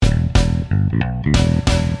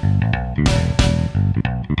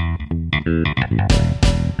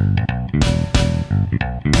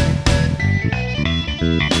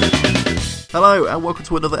Hello and welcome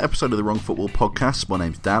to another episode of the Wrong Football Podcast. My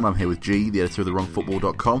name's Dan, I'm here with G, the editor of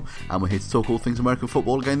thewrongfootball.com, and we're here to talk all things American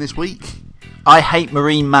football again this week. I hate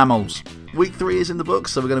marine mammals. Week 3 is in the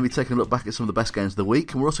books, so we're going to be taking a look back at some of the best games of the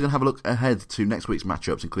week, and we're also going to have a look ahead to next week's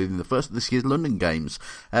matchups, including the first of this year's London games.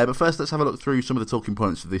 But first, let's have a look through some of the talking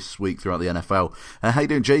points for this week throughout the NFL. How you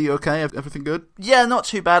doing, G? You okay? Everything good? Yeah, not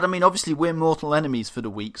too bad. I mean, obviously we're mortal enemies for the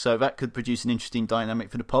week, so that could produce an interesting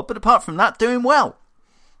dynamic for the pod, but apart from that, doing well.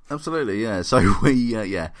 Absolutely, yeah. So we,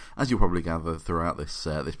 as you'll probably gather throughout this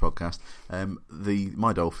this podcast,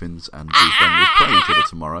 my Dolphins and the Bengals play each other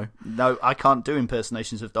tomorrow. No, I can't do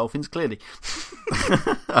impersonations of dolphins, clearly.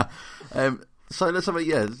 So let's have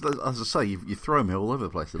as I say, you throw me all over the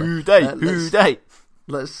place today. Who day?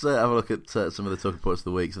 Let's have a look at some of the talking points of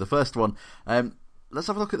the week. So the first one, let's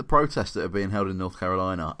have a look at the protests that are being held in North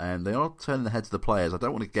Carolina, and they are turning the heads of the players. I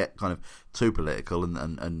don't want to get kind of too political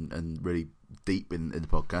and really deep in the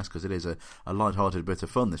podcast, because it is a light-hearted bit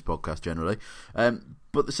of fun, this podcast generally,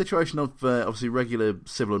 but the situation of obviously regular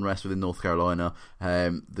civil unrest within North Carolina,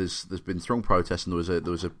 there's been strong protests, and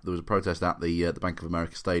there was a protest at the Bank of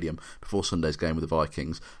America Stadium before Sunday's game with the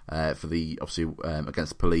Vikings for the obviously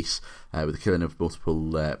against the police with the killing of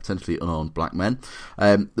multiple potentially unarmed black men.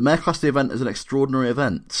 The mayor classed the event as an extraordinary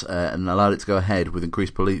event and allowed it to go ahead with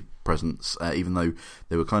increased police presence, even though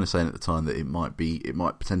they were kind of saying at the time that it might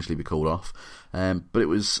potentially be called off. But it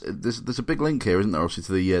was there's a big link here, isn't there? Obviously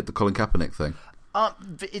to the Colin Kaepernick thing.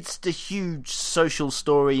 It's the huge social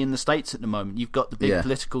story in the States at the moment. You've got the big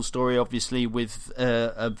political story, obviously, with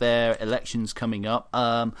their elections coming up,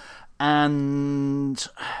 and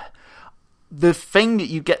the thing that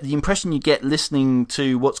you get, the impression you get listening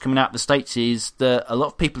to what's coming out of the States is that a lot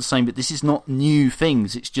of people are saying that this is not new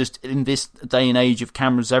things. It's just in this day and age of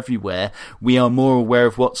cameras everywhere, we are more aware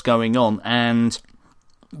of what's going on. And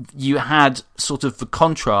you had sort of the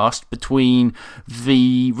contrast between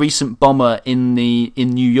the recent bomber in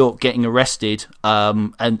New York getting arrested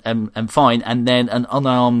and fined, and then an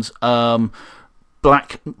unarmed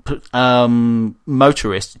black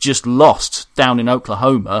motorist just lost down in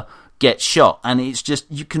Oklahoma, gets shot. And it's just,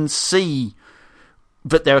 you can see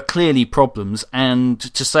that there are clearly problems, and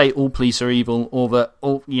to say all police are evil, or that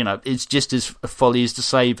all, it's just as folly as to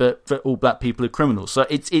say that all black people are criminals. So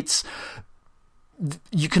it's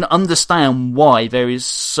you can understand why there is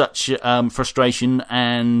such frustration,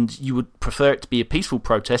 and you would prefer it to be a peaceful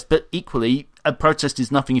protest, but equally, a protest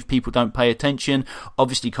is nothing if people don't pay attention.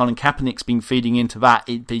 Obviously, Colin Kaepernick's been feeding into that.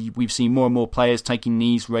 We've seen more and more players taking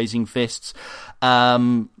knees, raising fists.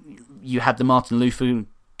 You had the Martin Luther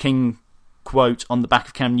King quote on the back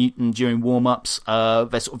of Cam Newton during warm-ups.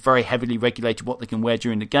 They're sort of very heavily regulated what they can wear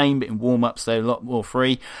during the game, but in warm-ups they're a lot more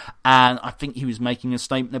free. And I think he was making a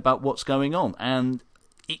statement about what's going on, and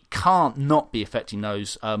it can't not be affecting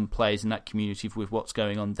those players in that community with what's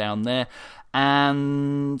going on down there.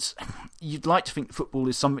 And you'd like to think football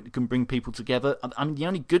is something that can bring people together. I mean, the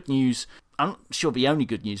only good news, I'm not sure the only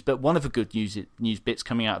good news, but one of the good news bits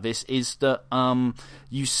coming out of this is that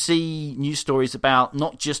you see news stories about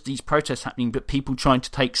not just these protests happening, but people trying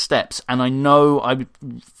to take steps. And I know,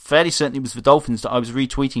 fairly certain it was the Dolphins that I was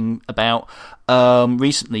retweeting about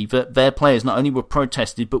recently, that their players not only were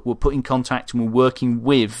protested, but were put in contact and were working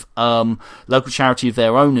with local charity of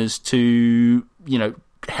their owners to,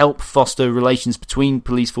 help foster relations between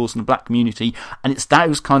police force and the black community. And it's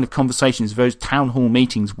those kind of conversations, those town hall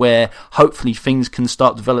meetings, where hopefully things can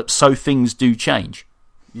start to develop so things do change.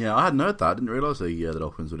 Yeah, I hadn't heard that. I didn't realise the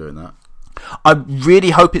Dolphins were doing that. I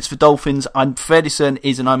really hope it's for Dolphins. I'm fairly certain it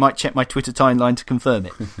is, and I might check my Twitter timeline to confirm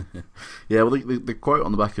it. Yeah, well, the quote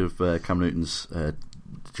on the back of Cam Newton's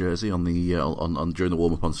jersey on during the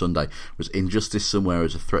warm up on Sunday was "Injustice somewhere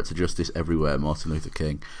is a threat to justice everywhere." Martin Luther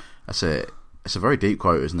King. That's it. It's a very deep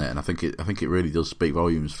quote, isn't it? And I think it really does speak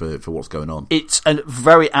volumes for what's going on. It's a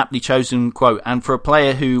very aptly chosen quote, and for a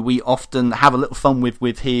player who we often have a little fun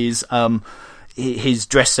with his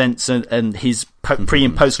dress sense and his pre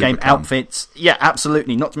and post game outfits. Yeah,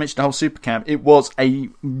 absolutely. Not to mention the whole super cam. It was a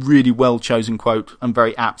really well chosen quote and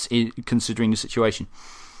very apt considering the situation.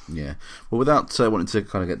 Yeah. Well, without wanting to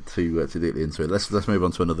kind of get too deeply into it, let's move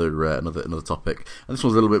on to another topic. And this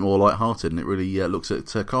one's a little bit more light-hearted, and it really looks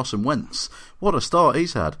at Carson Wentz. What a start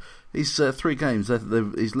he's had. He's 3 games.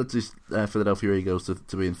 He's led his Philadelphia Eagles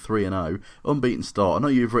to being 3-0, unbeaten start. I know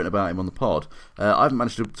you've written about him on the pod. I haven't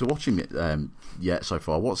managed to watch him yet so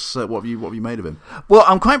far. What have you made of him? Well,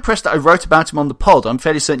 I'm quite impressed that I wrote about him on the pod. I'm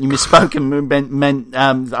fairly certain you misspoke and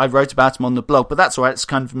meant I wrote about him on the blog, but that's all right. It's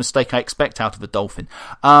kind of a mistake I expect out of a Dolphin.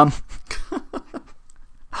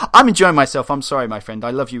 I'm enjoying myself. I'm sorry, my friend.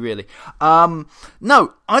 I love you, really.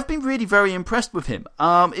 No, I've been really very impressed with him.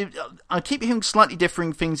 I keep hearing slightly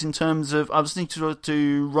differing things in terms of... I was listening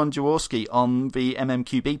to Ron Jaworski on the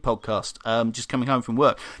MMQB podcast, just coming home from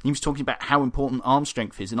work. And he was talking about how important arm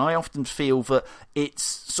strength is. And I often feel that it's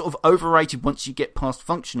sort of overrated once you get past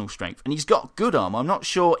functional strength. And he's got good arm. I'm not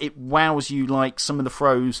sure it wows you like some of the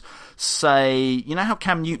throws, say... You know how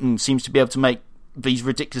Cam Newton seems to be able to make these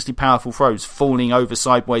ridiculously powerful throws, falling over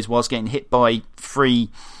sideways whilst getting hit by 3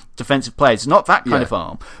 defensive players. Not that kind of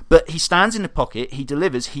arm, but he stands in the pocket, he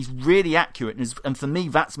delivers, he's really accurate, and for me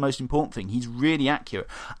that's the most important thing. He's really accurate,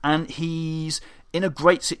 and he's in a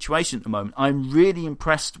great situation at the moment. I'm really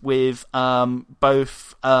impressed with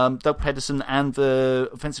both Doug Pedersen and the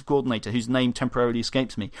offensive coordinator, whose name temporarily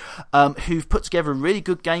escapes me, who've put together a really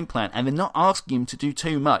good game plan, and they're not asking him to do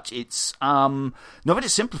too much. It's not that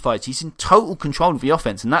it's simplified. He's in total control of the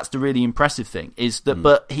offense, and that's the really impressive thing. Is that,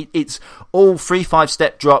 but it's all 3-5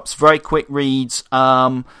 step drops, very quick reads.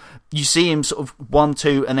 You see him sort of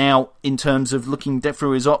 1-2 and out in terms of looking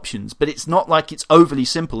through his options, but it's not like it's overly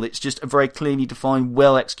simple. It's just a very clearly defined,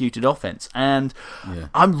 well-executed offense. And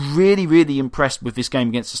I'm really, really impressed with this game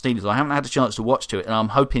against the Steelers. I haven't had a chance to watch to it, and I'm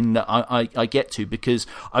hoping that I get to, because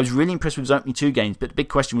I was really impressed with his opening 2 games, but the big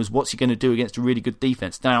question was, what's he going to do against a really good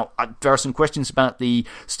defense? Now, there are some questions about the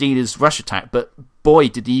Steelers' rush attack, but boy,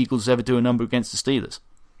 did the Eagles ever do a number against the Steelers.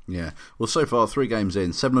 Yeah, well, so far 3 games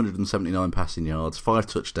in, 779 passing yards, 5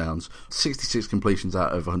 touchdowns, 66 completions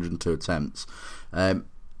out of 102 attempts.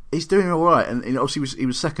 He's doing all right, and obviously he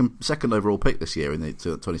was second overall pick this year in the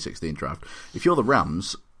 2016 draft. If you're the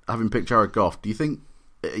Rams, having picked Jared Goff, do you think,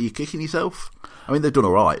 are you kicking yourself? I mean, they've done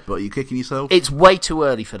all right, but are you kicking yourself? It's way too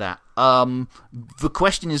early for that. The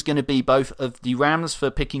question is going to be both of the Rams for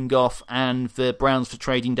picking Goff and the Browns for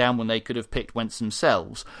trading down when they could have picked Wentz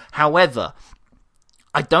themselves. However,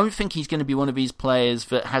 I don't think he's going to be one of these players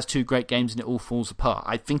that has 2 great games and it all falls apart.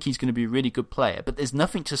 I think he's going to be a really good player, but there's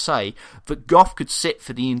nothing to say that Goff could sit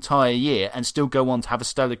for the entire year and still go on to have a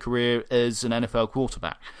stellar career as an NFL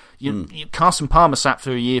quarterback. Carson Palmer sat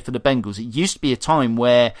for a year for the Bengals. It used to be a time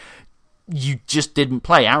where you just didn't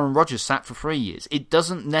play. Aaron Rodgers sat for 3 years. It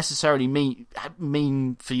doesn't necessarily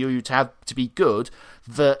mean for you to have to be good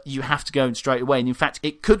that you have to go in straight away. And in fact,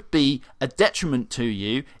 it could be a detriment to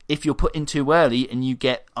you if you're put in too early and you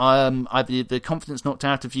get either the confidence knocked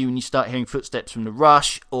out of you and you start hearing footsteps from the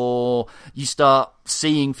rush, or you start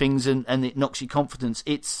seeing things and it knocks your confidence.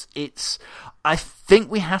 I think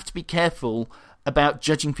we have to be careful about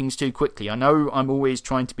judging things too quickly. I know I'm always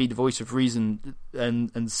trying to be the voice of reason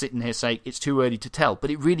and sitting here saying it's too early to tell, but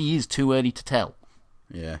it really is too early to tell.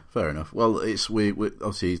 Yeah, fair enough. Well, we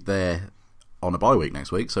obviously he's there on a bye week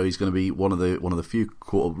next week, so he's going to be one of the few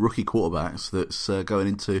rookie quarterbacks that's going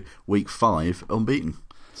into week 5 unbeaten.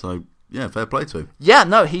 So yeah, fair play to him. Yeah,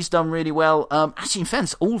 no, he's done really well. Actually, in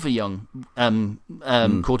fairness, all the young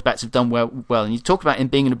quarterbacks have done well. And you talk about him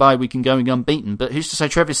being in a bye week and going unbeaten, but who's to say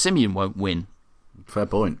Trevor Siemian won't win? Fair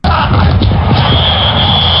point. Don't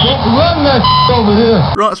run that over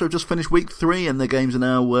here. Right, so we've just finished week 3 and the games are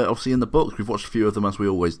now obviously in the books. We've watched a few of them as we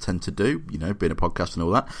always tend to do, being a podcast and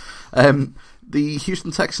all that. The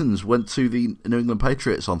Houston Texans went to the New England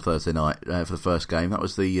Patriots on Thursday night for the first game. That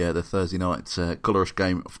was the Thursday night colourist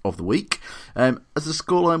game of the week. As the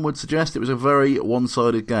scoreline would suggest, it was a very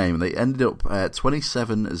one-sided game. They ended up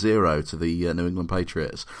 27-0 to the New England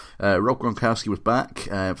Patriots. Rob Gronkowski was back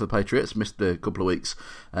for the Patriots, missed a couple of weeks,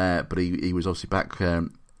 but he was obviously back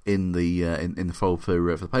in the fold for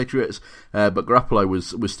the Patriots. But Garoppolo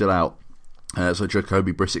was still out, so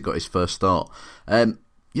Jacoby Brissett got his first start.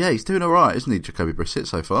 Yeah, he's doing all right, isn't he, Jacoby Brissett,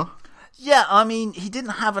 so far? Yeah, I mean, he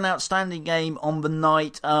didn't have an outstanding game on the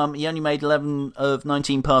night. He only made 11 of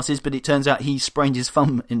 19 passes, but it turns out he sprained his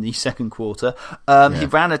thumb in the second quarter. He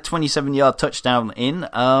ran a 27-yard touchdown in,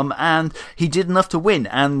 and he did enough to win,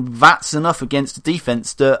 and that's enough against a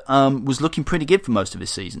defense that was looking pretty good for most of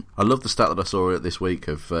this season. I love the stat that I saw this week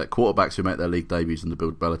of quarterbacks who make their league debuts under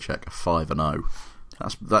Bill Belichick are 5-0.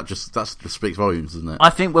 That just speaks volumes, doesn't it? I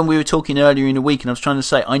think when we were talking earlier in the week, and I was trying to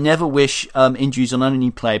say, I never wish injuries on any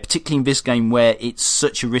player, particularly in this game where it's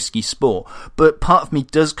such a risky sport. But part of me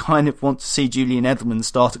does kind of want to see Julian Edelman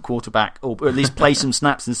start at quarterback, or at least play some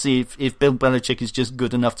snaps and see if Bill Belichick is just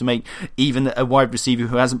good enough to make even a wide receiver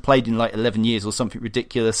who hasn't played in like 11 years or something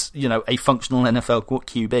ridiculous, a functional NFL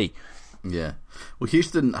QB. Yeah. Well,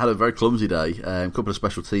 Houston had a very clumsy day. A couple of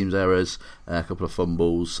special teams errors, a couple of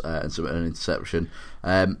fumbles, and an interception.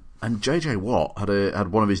 And JJ Watt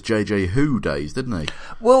had one of his JJ Who days, didn't he?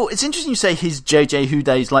 Well, it's interesting you say his JJ Who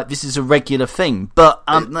days like this is a regular thing, but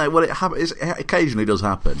it occasionally does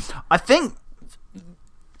happen. I think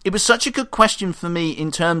It was such a good question for me in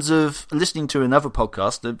terms of listening to another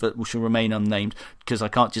podcast that shall remain unnamed because I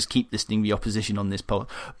can't just keep listening to the opposition on this pod.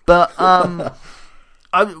 But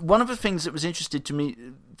one of the things that was interesting to me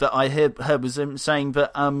that I heard was him saying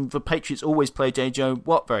that the Patriots always play J.J.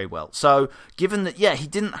 Watt very well. So given that, he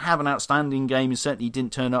didn't have an outstanding game and certainly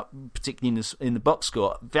didn't turn up particularly in the box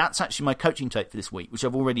score, that's actually my coaching take for this week, which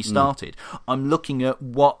I've already started. I'm looking at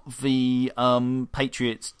what the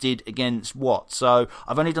Patriots did against Watt. So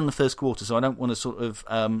I've only done the first quarter, so I don't want to sort of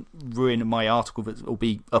ruin my article that will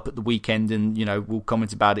be up at the weekend and, we'll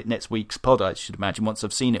comment about it next week's pod, I should imagine, once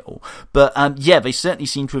I've seen it all. But they certainly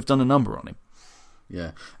seem to have done a number on him.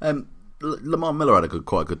 Yeah. Lamar Miller had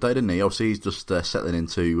quite a good day, didn't he? Obviously, he's just settling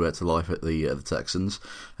into to life at the Texans.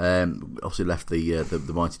 Obviously, left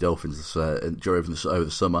the mighty Dolphins over the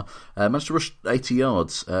summer. Managed to rush 80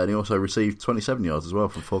 yards, and he also received 27 yards as well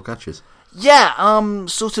from 4 catches. Yeah,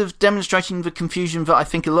 sort of demonstrating the confusion that I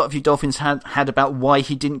think a lot of you Dolphins had about why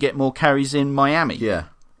he didn't get more carries in Miami. Yeah,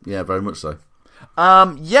 very much so.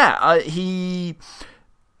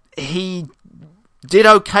 He did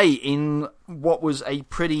okay in what was a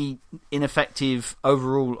pretty ineffective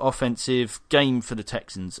overall offensive game for the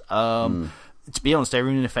Texans. To be honest, they were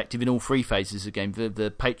ineffective in all 3 phases of the game.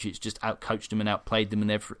 The Patriots just outcoached them and outplayed them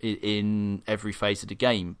in every phase of the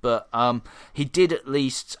game. But he did at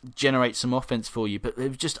least generate some offense for you, but they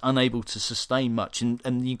were just unable to sustain much. And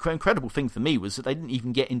the incredible thing for me was that they didn't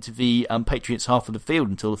even get into the Patriots half of the field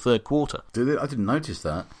until the third quarter. Did they? I didn't notice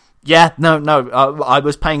that. Yeah, no. I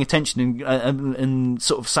was paying attention and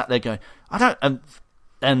sort of sat there going, I don't.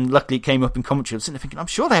 And luckily it came up in commentary. I was sitting there thinking, I'm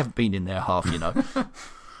sure they haven't been in there half,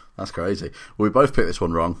 That's crazy. Well, we both picked this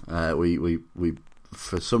one wrong. We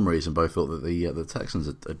for some reason both thought that the Texans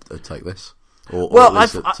would take this. I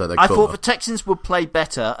thought the Texans would play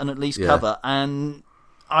better and at least cover, and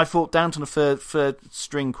I thought down to the third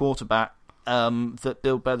string quarterback. That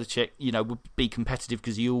Bill Belichick, would be competitive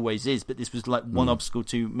because he always is, but this was like one obstacle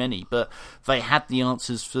too many. But they had the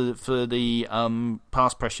answers for the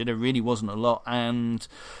pass pressure. There really wasn't a lot, and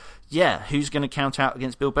who's going to count out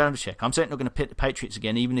against Bill Belichick? I'm certainly not going to pick the Patriots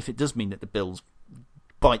again, even if it does mean that the Bills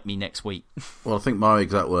bite me next week. Well, I think my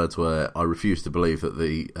exact words were, I refuse to believe that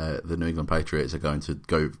the New England Patriots are going to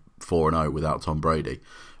go 4-0 without Tom Brady.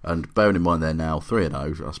 And bearing in mind they're now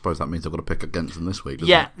 3-0, I suppose that means I've got to pick against them this week, doesn't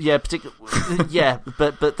it?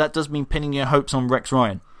 But that does mean pinning your hopes on Rex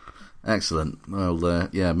Ryan. Excellent. Well,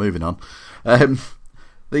 moving on.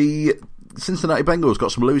 The Cincinnati Bengals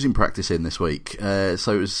got some losing practice in this week.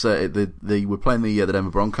 So it was we're playing the Denver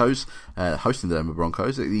Broncos, hosting the Denver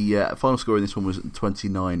Broncos. The final score in this one was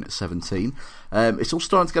 29-17. It's all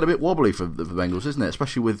starting to get a bit wobbly for the Bengals, isn't it?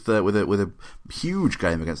 Especially with a huge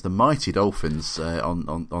game against the mighty Dolphins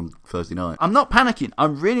on Thursday night. I'm not panicking.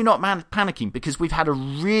 I'm really not panicking because we've had a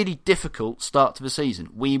really difficult start to the season.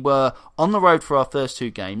 We were on the road for our first 2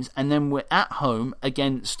 games, and then we're at home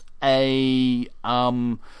against a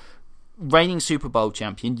reigning Super Bowl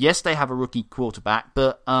champion. Yes, they have a rookie quarterback,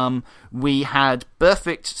 but we had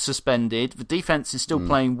Burfict suspended. The defense is still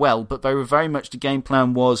playing well, but they were very much, the game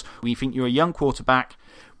plan was, we think you're a young quarterback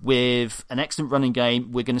with an excellent running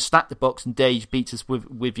game. We're going to stack the box and dare you to beat us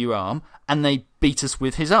with your arm. And they beat us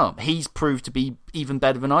with his arm. He's proved to be even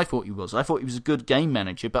better than I thought he was. I thought he was a good game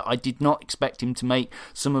manager, but I did not expect him to make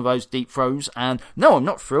some of those deep throws. And no, I'm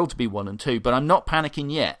not thrilled to be 1-2, but I'm not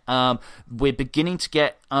panicking yet. We're beginning to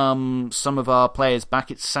get some of our players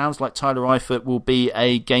back. It sounds like Tyler Eifert will be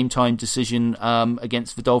a game time decision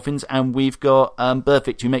against the Dolphins, and we've got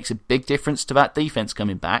Burfict, who makes a big difference to that defense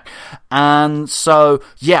coming back. And so,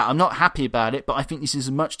 I'm not happy about it, but I think this is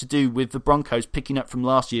as much to do with the Broncos picking up from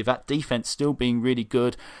last year, that defense still being really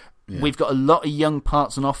good. Yeah. We've got a lot of young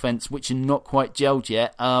parts on offense which are not quite gelled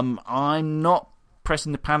yet. I'm not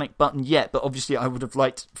pressing the panic button yet, but obviously I would have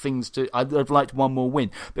liked one more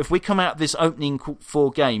win. But if we come out of this opening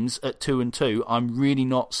 4 games at 2-2, I'm really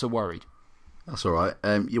not so worried. That's all right.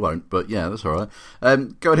 You won't, but that's all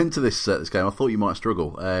right. Going into this game, I thought you might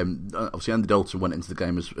struggle. Obviously, Andy Dalton went into the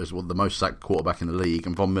game as the most sacked quarterback in the league,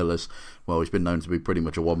 and Von Miller's, he's been known to be pretty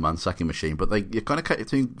much a one-man sacking machine, but they kind of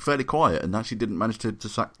kept it fairly quiet and actually didn't manage to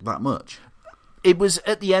sack that much. It was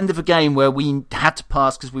at the end of a game where we had to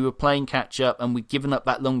pass because we were playing catch-up and we'd given up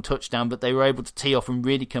that long touchdown, but they were able to tee off and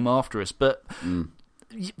really come after us. But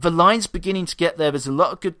the line's beginning to get there. There's a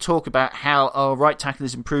lot of good talk about how our right tackle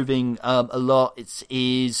is improving a lot.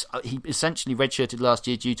 He essentially redshirted last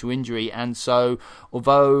year due to injury, and so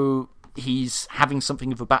although he's having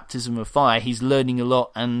something of a baptism of fire, he's learning a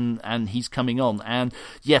lot and he's coming on. And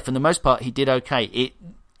for the most part, he did okay.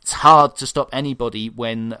 it's hard to stop anybody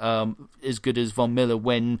when as good as Von Miller,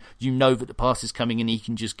 when you know that the pass is coming and he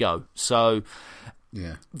can just go. So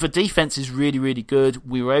yeah, the defense is really, really good.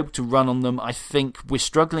 We were able to run on them. I think we're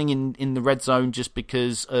struggling in the red zone just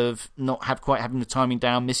because of not quite having the timing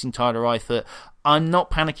down, missing Tyler Eifert. I'm not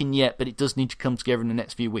panicking yet, but it does need to come together in the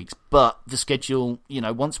next few weeks. But the schedule,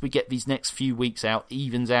 once we get these next few weeks out,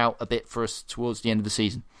 evens out a bit for us towards the end of the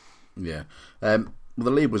season. Yeah. Well, the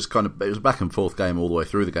lead was it was a back and forth game all the way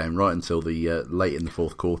through the game, right until the late in the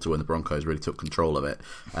fourth quarter when the Broncos really took control of it.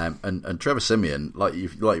 And Trevor Siemian, like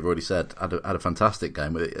you've already said, had a fantastic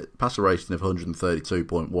game with a passer rating of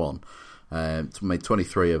 132.1. Made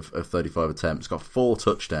 23 of 35 attempts, got 4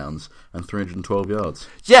 touchdowns and 312 yards.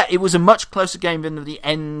 Yeah, it was a much closer game than the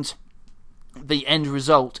end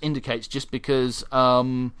result indicates, just because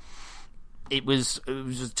it was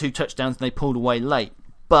 2 touchdowns and they pulled away late.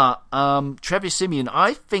 But Trevor Siemian,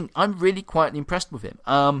 I think I'm really quite impressed with him.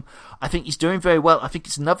 I think he's doing very well. I think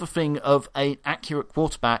it's another thing of an accurate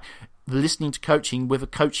quarterback listening to coaching with a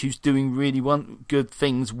coach who's doing really good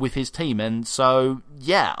things with his team. And so,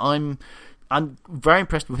 yeah, I'm very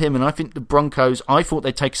impressed with him. And I think the Broncos, I thought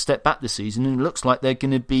they'd take a step back this season, and it looks like they're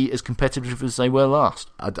going to be as competitive as they were last.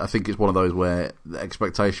 I think it's one of those where the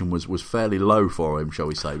expectation was fairly low for him, shall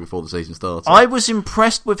we say, before the season started. I was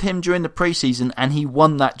impressed with him during the preseason, and he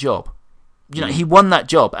won that job. He won that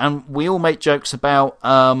job, and we all make jokes about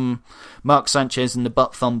Mark Sanchez and the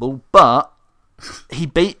butt fumble, but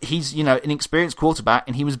he's an experienced quarterback,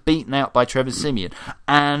 and he was beaten out by Trevor Siemian.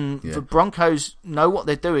 And the Broncos know what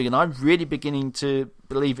they're doing, and I'm really beginning to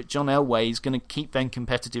believe that John Elway is going to keep them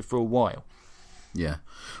competitive for a while. Yeah.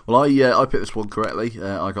 Well, I picked this one correctly.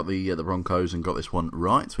 I got the Broncos and got this one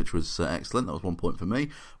right, which was excellent. That was 1 point for me,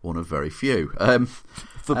 one of very few.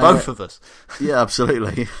 For both of us. Yeah,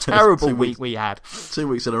 absolutely. Terrible week we had. 2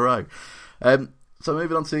 weeks in a row. So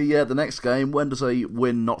moving on to the next game, when does a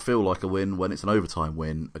win not feel like a win when it's an overtime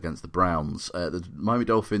win against the Browns? The Miami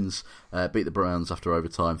Dolphins beat the Browns after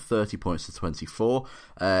overtime, 30 points to 24.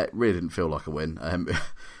 Really didn't feel like a win.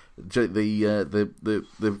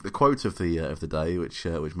 The quote of the day, which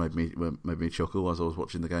made me chuckle as I was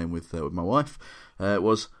watching the game with my wife,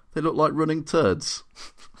 was, "They look like running turds."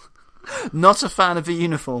 Not a fan of the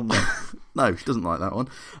uniform. No, she doesn't like that one.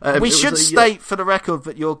 We should state for the record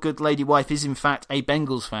that your good lady wife is in fact a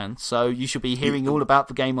Bengals fan, so you should be hearing all about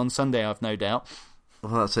the game on Sunday, I've no doubt.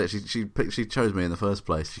 Well, that's it. She chose me in the first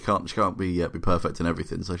place. She can't be perfect in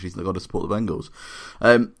everything, so she's got to support the Bengals.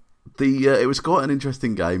 It was quite an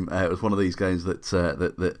interesting game. It was one of these games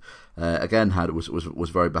that again was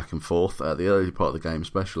very back and forth. The early part of the game,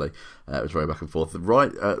 especially, was very back and forth.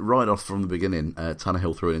 Right off from the beginning,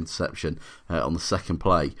 Tannehill threw an interception on the second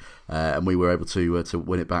play, and we were able to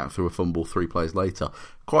win it back through a fumble 3 plays later.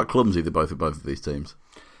 Quite clumsy, both of these teams.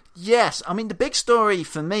 Yes, I mean, the big story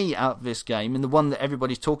for me out of this game, and the one that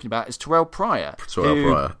everybody's talking about, is Terrell Pryor.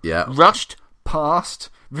 Yeah. Rushed, passed,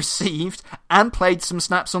 received, and played some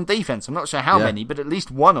snaps on defense. I'm not sure how many, but at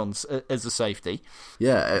least one as a safety.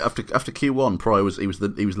 Yeah, after Q1, Pryor was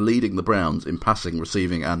leading the Browns in passing,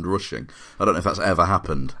 receiving, and rushing. I don't know if that's ever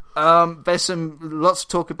happened. There's lots of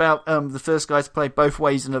talk about the first guy to play both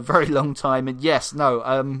ways in a very long time, and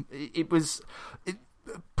it was.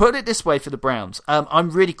 Put it this way for the Browns. I'm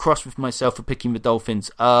really cross with myself for picking the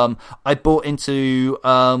Dolphins. I bought into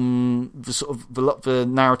the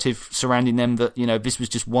narrative surrounding them that this was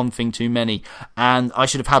just one thing too many, and I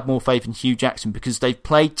should have had more faith in Hugh Jackson because they've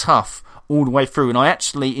played tough all the way through. And I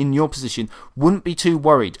actually, in your position, wouldn't be too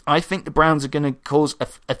worried. I think the Browns are going to cause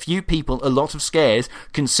a few people a lot of scares,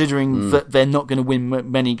 considering that they're not going to win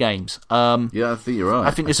many games. I think you're right.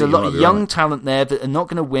 I think there's a lot of young talent there that are not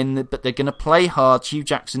going to win, but they're going to play hard. Hugh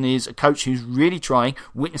Jackson is a coach who's really trying.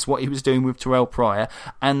 Witness what he was doing with Terrell Pryor.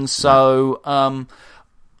 And so I'm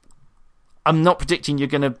not predicting you're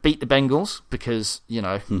going to beat the Bengals because,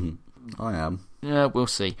 I am. Yeah, we'll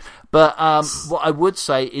see. But what I would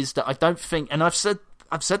say is that I don't think, and I've said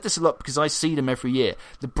this a lot because I see them every year,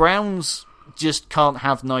 the Browns just can't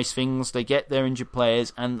have nice things. They get their injured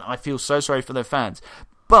players, and I feel so sorry for their fans.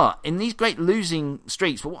 But in these great losing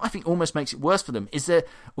streaks, what I think almost makes it worse for them is that,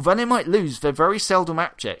 although they might lose, they're very seldom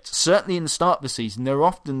abject. Certainly in the start of the season, they're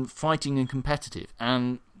often fighting and competitive.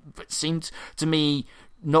 And it seemed to me,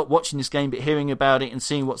 not watching this game, but hearing about it and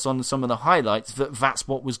seeing what's on some of the highlights, that's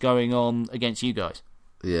what was going on against you guys.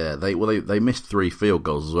 Yeah, they missed 3 field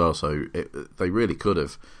goals as well, so they really could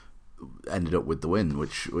have ended up with the win,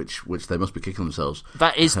 which they must be kicking themselves.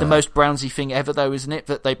 That is the most Brownsy thing ever, though, isn't it?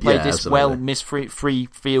 That they played this absolutely. well, miss 3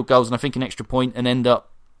 field goals, and I think an extra point, and end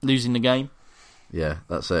up losing the game. Yeah,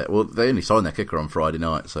 that's it. Well, they only signed their kicker on Friday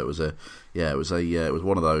night, so it was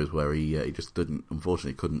one of those where he just couldn't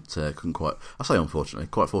quite. I say unfortunately,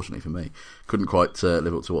 quite fortunately for me, couldn't quite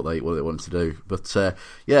live up to what they wanted to do. But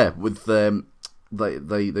with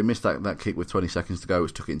they missed that kick with 20 seconds to go,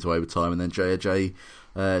 which took it into overtime, and then J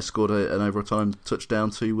scored an overtime touchdown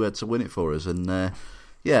to win it for us. And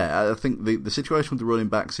I think the situation with the running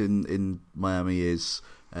backs in Miami is.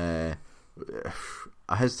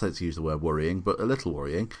 I hesitate to use the word worrying, but a little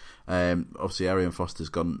worrying. Obviously, Arian Foster's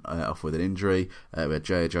gone off with an injury. We had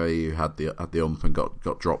JJ who had the ump and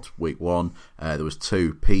got dropped week 1. There was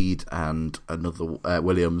 2, Pede and another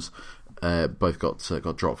Williams. Both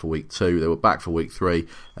got dropped for week 2. They were back for week 3,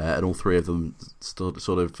 and all 3 of them sort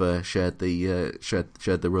of shared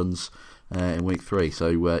the runs in week 3.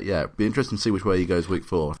 So it'd be interesting to see which way he goes week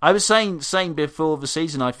 4. I was saying before the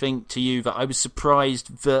season, I think, to you that I was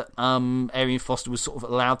surprised that Arian Foster was sort of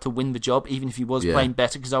allowed to win the job, even if he was playing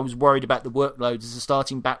better, because I was worried about the workload as a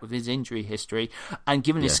starting back with his injury history, and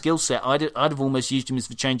given his skill set, I'd have almost used him as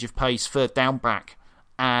the change of pace, third down back.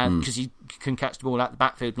 And because he can catch the ball out the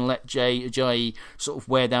backfield and let Ajayi sort of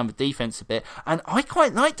wear down the defence a bit. And I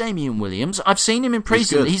quite like Damian Williams. I've seen him in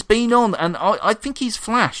pre-season. He's been on, and I think he's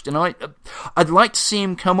flashed. And I'd like to see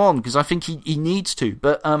him come on, because I think he needs to.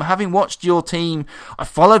 But having watched your team, I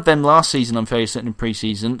followed them last season, I'm fairly certain, in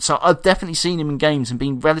pre-season. So I've definitely seen him in games and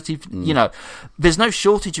been relative, there's no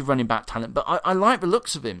shortage of running back talent, but I like the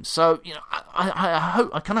looks of him. So,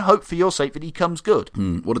 I kind of hope for your sake that he comes good.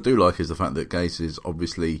 What I do like is the fact that Gase is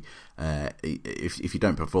obviously, if you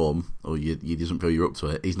don't perform or he doesn't feel you're up to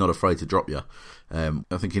it, he's not afraid to drop you.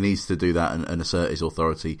 I think he needs to do that and assert his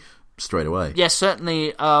authority straight away. Yes,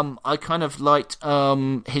 certainly. I kind of liked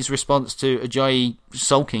his response to Ajayi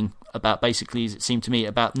sulking about, basically, as it seemed to me,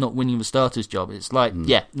 about not winning the starter's job. It's like,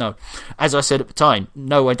 no. As I said at the time,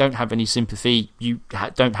 no, I don't have any sympathy. You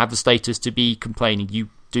don't have the status to be complaining. You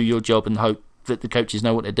do your job and hope that the coaches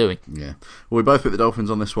know what they're doing. Yeah. Well, we both picked the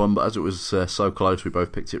Dolphins on this one, but as it was so close, we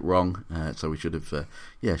both picked it wrong. So we should have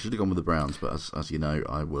gone with the Browns. But as you know,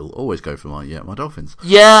 I will always go for my Dolphins.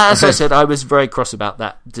 Yeah, as I said, I was very cross about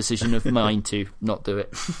that decision of mine to not do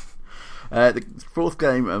it. The fourth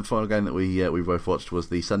game and final game that we both watched was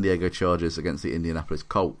the San Diego Chargers against the Indianapolis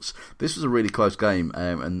Colts. This was a really close game,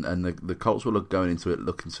 and the Colts were going into it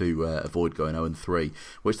looking to avoid going 0-3,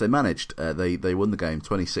 which they managed. They won the game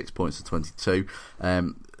 26 points to 22.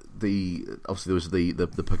 Obviously there was the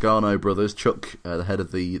Pagano brothers, Chuck, the head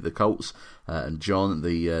of the Colts, and John,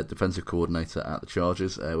 the defensive coordinator at the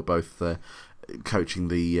Chargers, were both coaching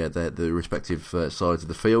the respective sides of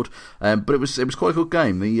the field, but it was quite a good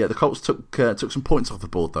game. The Colts took some points off the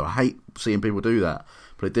board, though. I hate seeing people do that,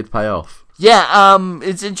 but it did pay off. Yeah,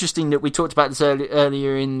 it's interesting that we talked about this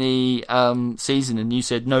earlier in the season, and you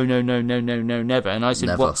said no, never, and I said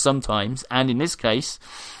never. What, sometimes, and in this case,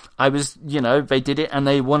 I was, they did it and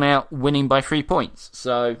they won out winning by 3 points.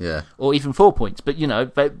 So, or even 4 points. But,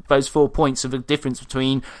 those 4 points are the difference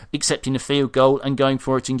between accepting a field goal and going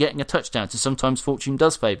for it and getting a touchdown. So sometimes fortune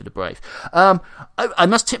does favour the brave. I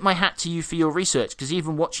must tip my hat to you for your research, because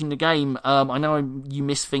even watching the game, I know you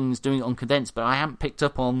miss things doing it on condensed, but I haven't picked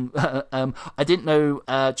up on, I didn't know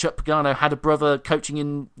Chuck Pagano had a brother coaching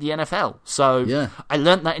in the NFL. So I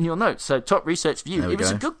learnt that in your notes. So top research for you. It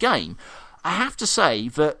was a good game. I have to say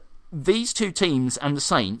that these two teams and the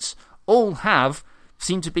Saints all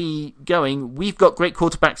seem to be going, we've got great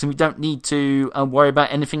quarterbacks and we don't need to worry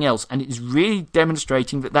about anything else. And it is really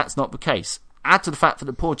demonstrating that that's not the case. Add to the fact that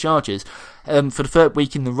the poor Chargers, for the third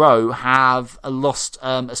week in the row, have lost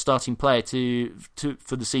a starting player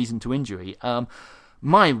for the season to injury.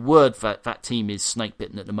 My word, that team is snake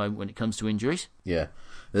bitten at the moment when it comes to injuries. Yeah.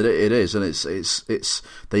 It is, and it's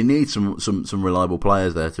they need some reliable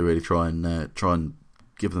players there to really try and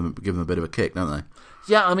give them a bit of a kick, don't they?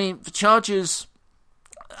 Yeah, I mean, the Chargers,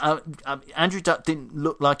 Andrew Duck didn't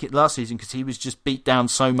look like it last season because he was just beat down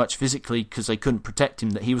so much physically because they couldn't protect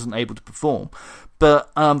him that he wasn't able to perform. But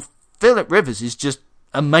Phillip Rivers is just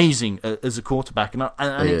amazing as a quarterback,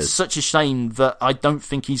 and it's such a shame that I don't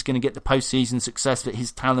think he's going to get the postseason success that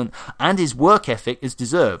his talent and his work ethic is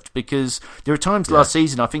deserved, because there were times last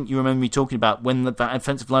season, I think you remember me talking about, when that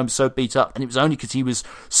offensive line was so beat up, and it was only because he was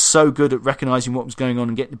so good at recognising what was going on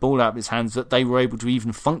and getting the ball out of his hands that they were able to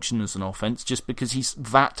even function as an offense, just because he's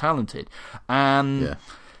that talented. And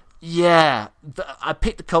I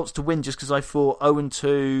picked the Colts to win just because I thought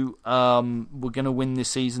 0-2 were going to win this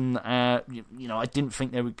season. I didn't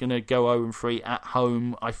think they were going to go 0-3 at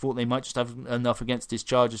home. I thought they might just have enough against this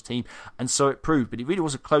Chargers team, and so it proved. But it really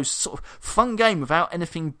was a close, sort of fun game without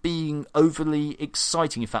anything being overly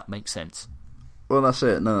exciting, if that makes sense. Well, that's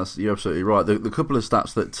it. No, you're absolutely right. The couple of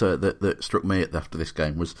stats that struck me after this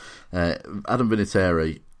game was Adam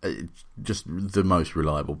Vinatieri, just the most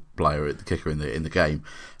reliable player at the kicker in the game.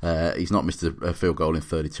 He's not missed a field goal in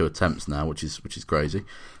 32 attempts now, which is crazy.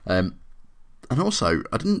 And also,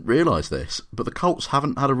 I didn't realise this, but the Colts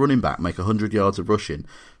haven't had a running back make 100 yards of rushing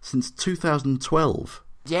since 2012.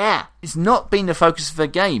 Yeah, it's not been the focus of their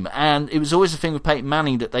game, and it was always a thing with Peyton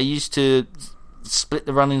Manning that they used to split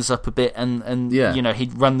the runnings up a bit, and you know,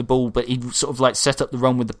 he'd run the ball, but he'd sort of like set up the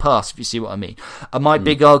run with the pass, if you see what I mean. And my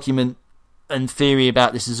big argument and theory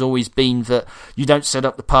about this has always been that you don't set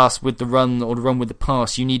up the pass with the run or the run with the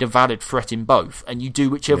pass. You need a valid threat in both, and you do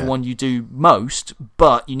whichever one you do most,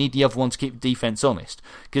 but you need the other one to keep the defense honest.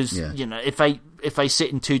 Because you know, if they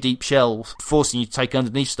sit in two deep shells, forcing you to take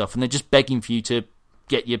underneath stuff, and they're just begging for you to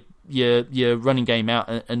get your running game out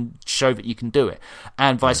and show that you can do it,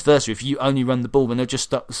 and vice versa. If you only run the ball, then they'll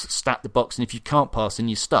just stack the box, and if you can't pass, then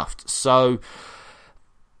you're stuffed. So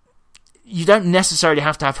you don't necessarily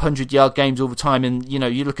have to have 100-yard games all the time. And you know,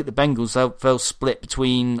 you look at the Bengals; they'll split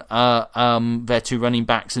between their two running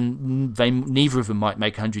backs, and neither of them might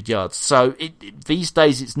make 100 yards. So these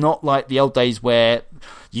days, it's not like the old days where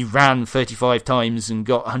you ran 35 times and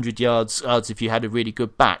got 100 yards if you had a really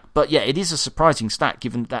good back. But yeah, it is a surprising stat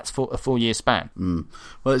given that's for a 4-year span.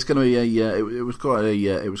 Well, it's going to be it was quite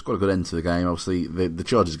a good end to the game. Obviously, the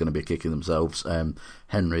Chargers are going to be kicking themselves.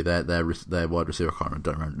 Henry, their wide receiver, I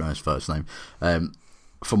don't know his first name,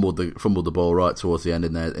 fumbled the ball right towards the end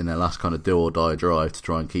in their last kind of do or die drive to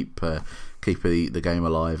try and keep the game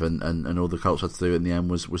alive, and all the Colts had to do in the end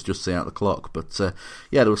was just see out the clock. But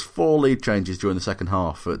there was 4 lead changes during the second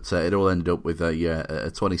half, but it all ended up with a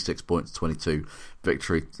 26-22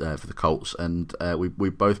 victory for the Colts, and we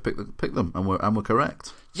both picked them, and we're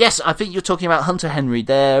correct. Yes, I think you're talking about Hunter Henry,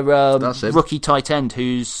 their rookie tight end,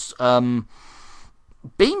 who's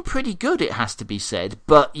been pretty good, it has to be said.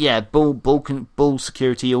 But yeah, ball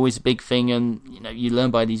security always a big thing, and you know, you learn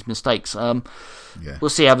by these mistakes. We'll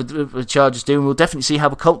see how the Chargers do, and we'll definitely see how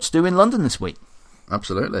the Colts do in London this week.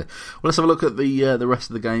 Absolutely. Well, let's have a look at the rest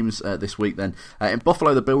of the games this week then. In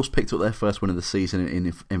Buffalo, the Bills picked up their first win of the season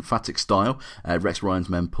in emphatic style. Rex Ryan's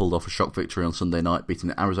men pulled off a shock victory on Sunday night, beating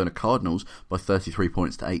the Arizona Cardinals by 33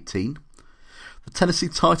 points to 18. The Tennessee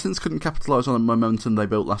Titans couldn't capitalise on the momentum they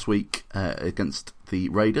built last week against the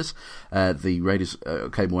Raiders. The Raiders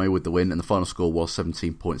came away with the win, and the final score was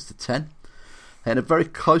 17 points to 10. In a very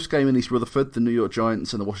close game in East Rutherford, the New York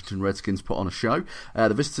Giants and the Washington Redskins put on a show.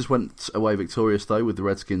 The visitors went away victorious, though, with the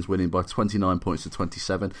Redskins winning by 29 points to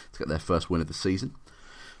 27 to get their first win of the season.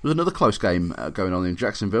 There was another close game going on in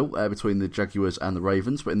Jacksonville between the Jaguars and the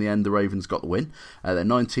Ravens, but in the end the Ravens got the win. Their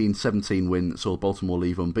 19-17 win saw Baltimore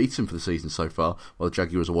leave unbeaten for the season so far, while the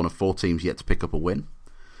Jaguars are one of 4 teams yet to pick up a win.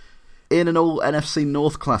 In an all-NFC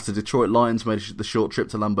North class, the Detroit Lions made the short trip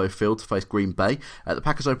to Lambeau Field to face Green Bay. The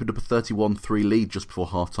Packers opened up a 31-3 lead just before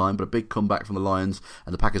half-time, but a big comeback from the Lions,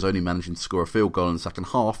 and the Packers only managing to score a field goal in the second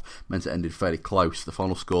half meant it ended fairly close. The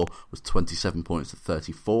final score was 27 points to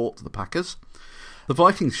 34 to the Packers. The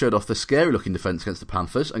Vikings showed off their scary-looking defence against the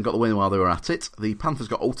Panthers and got the win while they were at it. The Panthers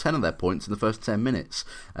got all 10 of their points in the first 10 minutes,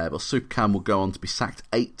 but Super Cam will go on to be sacked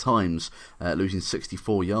 8 times, losing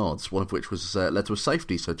 64 yards, one of which was led to a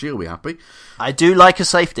safety, so Gio will be happy. I do like a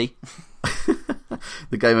safety.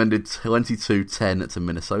 The game ended 22-10 to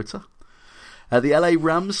Minnesota. The LA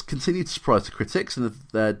Rams continued to surprise the critics and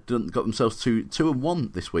have got themselves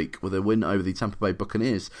 2-1 this week with a win over the Tampa Bay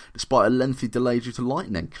Buccaneers, despite a lengthy delay due to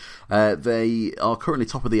lightning. They are currently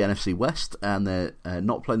top of the NFC West, and they're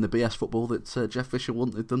not playing the BS football that Jeff Fisher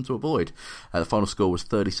wanted them to avoid. The final score was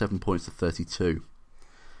 37 points to 32.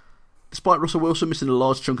 Despite Russell Wilson missing a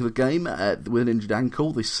large chunk of the game with an injured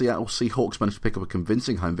ankle, the Seattle Seahawks managed to pick up a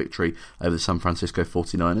convincing home victory over the San Francisco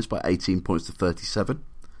 49ers by 18 points to 37.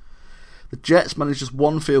 The Jets managed just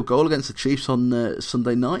 1 field goal against the Chiefs on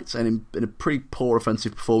Sunday night, and in a pretty poor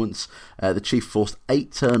offensive performance, the Chiefs forced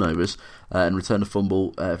 8 turnovers and returned a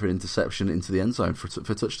fumble for an interception into the end zone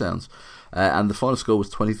for touchdowns. And the final score was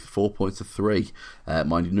 24 points to 3.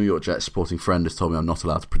 Mind you, New York Jets supporting friend has told me I'm not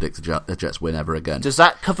allowed to predict a Jets win ever again. Does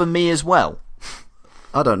that cover me as well?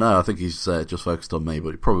 I don't know. I think he's just focused on me, but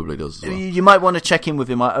he probably does as well. You might want to check in with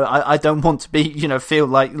him. I don't want to be, feel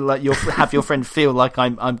like have your friend feel like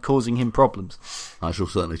I'm causing him problems. I shall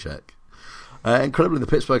certainly check. Incredibly, the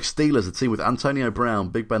Pittsburgh Steelers, a team with Antonio Brown,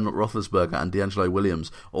 Big Ben Roethlisberger and D'Angelo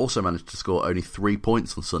Williams, also managed to score only 3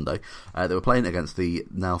 points on Sunday. They were playing against the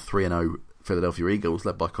now 3-0 Philadelphia Eagles,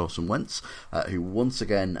 led by Carson Wentz, who once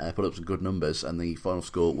again put up some good numbers, and the final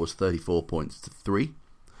score was 34 points to 3.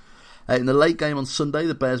 In the late game on Sunday,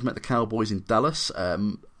 the Bears met the Cowboys in Dallas.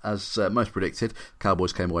 as most predicted,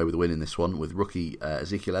 Cowboys came away with a win in this one, with rookie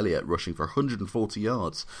Ezekiel Elliott rushing for 140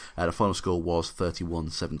 yards. The final score was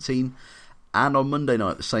 31-17. And on Monday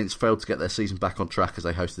night, the Saints failed to get their season back on track as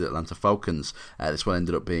they hosted the Atlanta Falcons. This one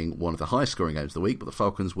ended up being one of the highest scoring games of the week, but the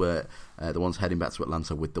Falcons were the ones heading back to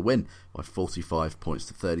Atlanta with the win by 45 points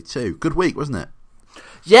to 32. Good week, wasn't it?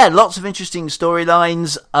 Yeah, lots of interesting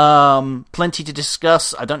storylines, plenty to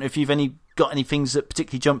discuss. I don't know if you've got any things that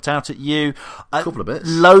particularly jumped out at you. A couple of bits.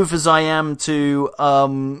 Loath as I am to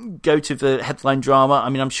go to the headline drama, I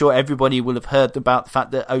mean, I'm sure everybody will have heard about the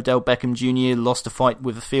fact that Odell Beckham Jr. lost a fight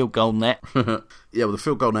with a field goal net. Yeah, well, the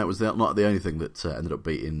field goal net was not the only thing that ended up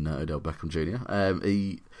beating Odell Beckham Jr.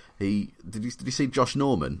 Did you see Josh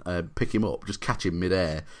Norman pick him up, just catch him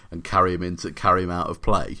mid-air and carry him out of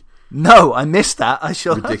play? No, I missed that. I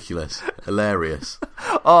shall. Ridiculous. Hilarious.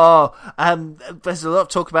 There's a lot of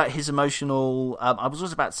talk about his emotional... I was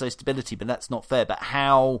always about to say stability, but that's not fair. But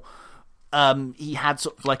how he had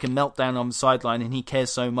sort of like a meltdown on the sideline, and he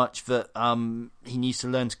cares so much that he needs to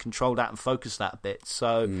learn to control that and focus that a bit.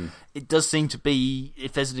 So it does seem to be,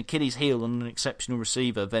 if there's an Achilles heel on an exceptional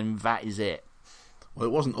receiver, then that is it. Well,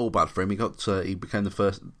 it wasn't all bad for him. He became the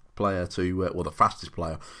first player the fastest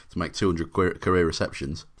player to make 200 career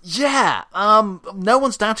receptions. Yeah, no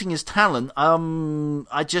one's doubting his talent.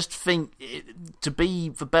 I just think to be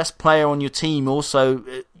the best player on your team, also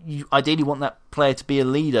you ideally want that player to be a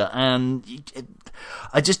leader, and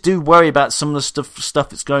I just do worry about some of the stuff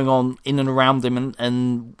that's going on in and around him,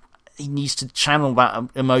 and he needs to channel that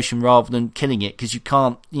emotion rather than killing it, because you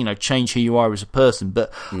can't, change who you are as a person.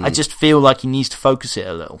 But I just feel like he needs to focus it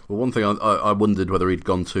a little. Well, one thing I wondered whether he'd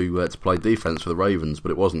gone to play defence for the Ravens, but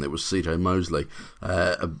it wasn't. It was CJ Mosley,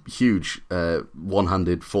 a huge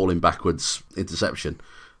one-handed falling backwards interception.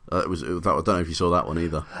 I don't know if you saw that one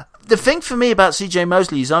either. The thing for me about CJ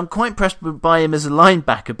Mosley is I'm quite impressed by him as a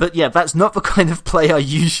linebacker, but yeah, that's not the kind of play I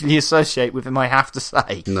usually associate with him, I have to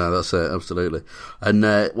say. No, that's it, absolutely. And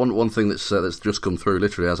one thing that's just come through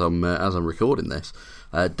literally as I'm recording this,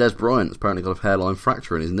 Des Bryant has apparently got a hairline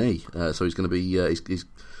fracture in his knee, so he's going to be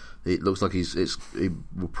it looks like he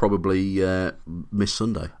will probably miss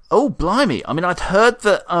Sunday. Oh, blimey! I mean, I'd heard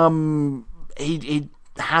that he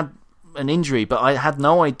had an injury, but I had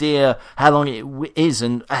no idea how long it is,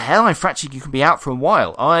 and a hairline fracture you can be out for a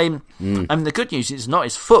while. I mean, the good news is it's not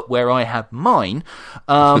his foot where I have mine,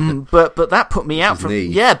 but that put me out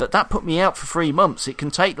but that put me out for 3 months. It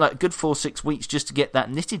can take like a good 4-6 weeks just to get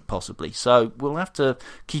that knitted, possibly. So we'll have to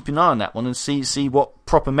keep an eye on that one and see what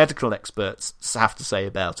proper medical experts have to say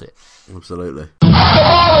about it. Absolutely. The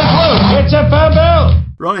ball is loose. It's a fumble.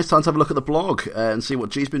 Right, it's time to have a look at the blog and see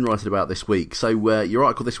what G's been writing about this week. So your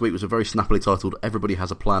article this week was a very snappily titled "Everybody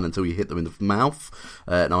Has a Plan Until You Hit Them in the Mouth."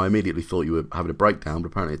 Now, I immediately thought you were having a breakdown,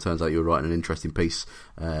 but apparently it turns out you were writing an interesting piece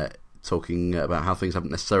talking about how things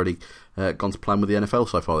haven't necessarily gone to plan with the NFL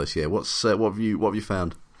so far this year. What have you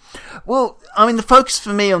found? Well, I mean, the focus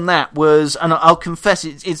for me on that was, and I'll confess,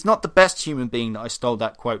 it's not the best human being that I stole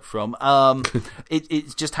that quote from.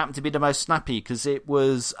 It just happened to be the most snappy, because it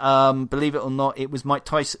was, believe it or not, it was Mike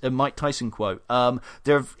Tyson quote.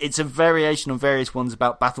 It's a variation on various ones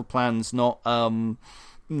about battle plans, not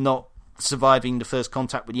surviving the first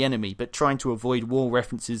contact with the enemy, but trying to avoid war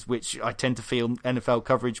references, which I tend to feel NFL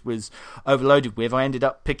coverage was overloaded with. I ended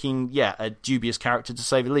up picking, a dubious character to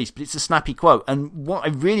say the least, but it's a snappy quote. And what I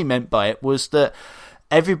really meant by it was that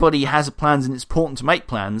everybody has plans, and it's important to make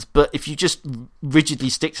plans, but if you just rigidly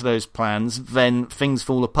stick to those plans, then things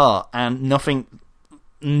fall apart, and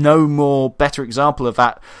no more better example of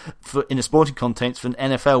that in a sporting context than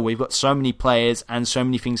NFL. We've got so many players and so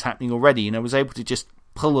many things happening already, and I was able to just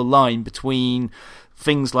pull a line between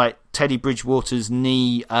things like Teddy Bridgewater's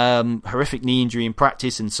horrific knee injury in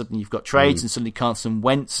practice, and suddenly you've got trades, and suddenly Carson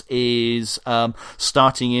Wentz is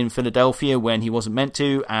starting in Philadelphia when he wasn't meant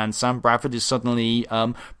to, and Sam Bradford is suddenly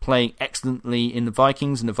playing excellently in the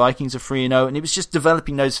Vikings, and the Vikings are 3-0, and it was just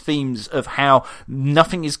developing those themes of how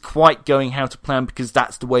nothing is quite going how to plan, because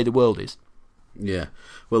that's the way the world is. Yeah.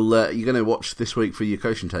 Well, you're going to watch this week for your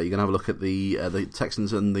coaching take. You're going to have a look at the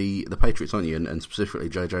Texans and the Patriots, aren't you? And specifically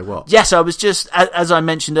JJ Watt. Yes, I was just, as I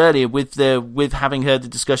mentioned earlier, with having heard the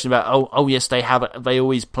discussion about yes, they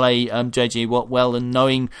always play JJ Watt well, and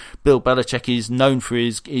knowing Bill Belichick is known for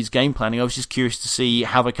his game planning, I was just curious to see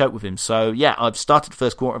how they cope with him. So yeah, I've started the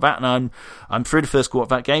first quarter of that, and I'm through the first quarter of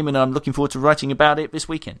that game, and I'm looking forward to writing about it this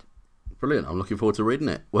weekend. Brilliant. I'm looking forward to reading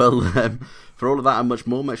it. Well, for all of that and much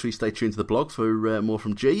more, make sure you stay tuned to the blog for more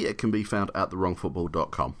from G. It can be found at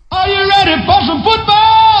thewrongfootball.com. Are you ready for some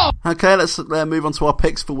football? Okay, let's move on to our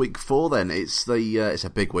picks for week 4 then. It's a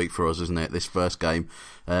big week for us, isn't it? This first game,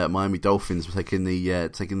 Miami Dolphins were taking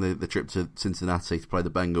the trip to Cincinnati to play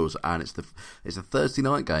the Bengals, and it's a Thursday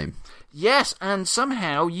night game. Yes, and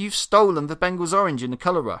somehow you've stolen the Bengals orange in the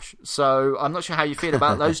colour rush. So I'm not sure how you feel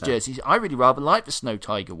about those jerseys. I really rather like the Snow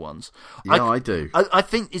Tiger ones. Yeah, I do. I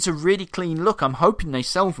think it's a really clean look. I'm hoping they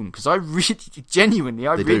sell them because I really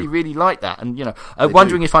like that. And I'm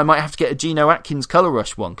wondering if I might have to get a Geno Atkins colour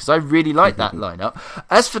rush one because I really like that lineup.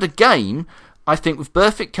 As for the game, I think with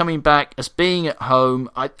Burfict coming back, as being at home,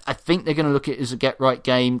 I think they're going to look at it as a get-right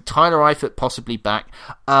game. Tyler Eifert possibly back.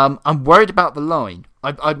 I'm worried about the line.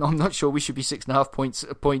 I'm not sure we should be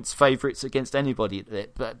 6.5 points favourites against anybody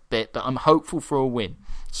but I'm hopeful for a win.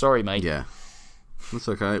 Sorry, mate. Yeah, that's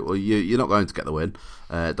okay. Well, you're not going to get the win.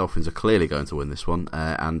 Dolphins are clearly going to win this one,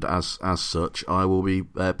 and as such, I will be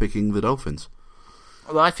picking the Dolphins.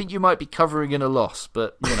 Well, I think you might be covering in a loss,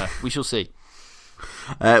 but we shall see.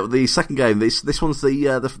 The second game, this one's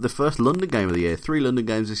the first London game of the year. 3 London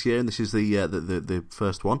games this year, and this is the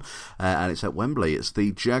first one, and it's at Wembley. It's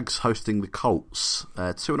the Jags hosting the Colts.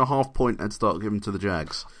 2.5 point head start given to the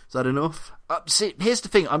Jags. Is that enough? See, here's the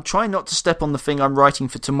thing. I'm trying not to step on the thing I'm writing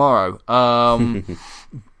for tomorrow,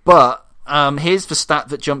 but here's the stat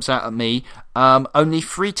that jumps out at me. Only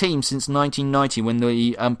 3 teams since 1990, when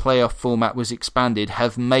the playoff format was expanded,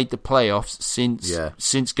 have made the playoffs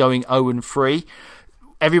since going 0-3.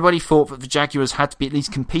 Everybody thought that the Jaguars had to be at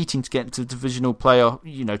least competing to get into the divisional playoff,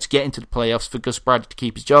 to get into the playoffs for Gus Bradley to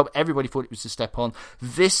keep his job. Everybody thought it was a step on.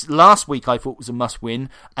 This last week I thought was a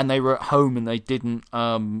must-win, and they were at home and they didn't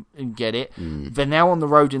get it. They're now on the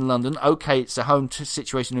road in London. Okay, it's a home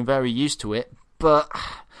situation and very used to it, but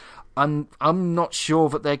I'm not sure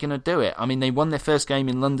that they're going to do it. I mean, they won their first game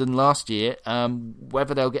in London last year.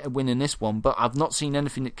 Whether they'll get a win in this one, but I've not seen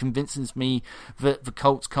anything that convinces me that the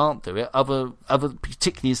Colts can't do it. Other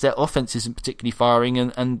particularly as their offense isn't particularly firing,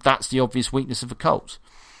 and that's the obvious weakness of the Colts.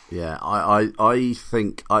 Yeah, I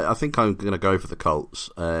think I'm going to go for the Colts.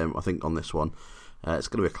 I think on this one, it's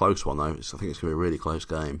going to be a close one though. I think it's going to be a really close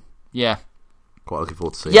game. Yeah. Quite looking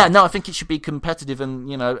forward to seeing. Yeah, no, I think it should be competitive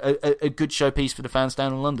and a good showpiece for the fans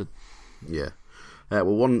down in London. Yeah. Well,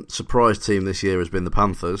 one surprise team this year has been the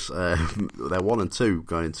Panthers. They're 1-2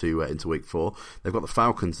 going into week 4. They've got the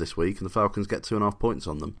Falcons this week, and the Falcons get 2.5 points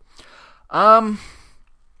on them.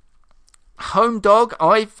 Home dog.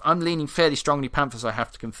 I'm leaning fairly strongly Panthers, I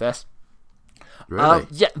have to confess. Really?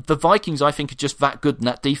 Yeah, the Vikings I think are just that good, and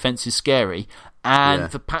that defense is scary. And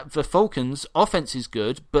the Falcons' offense is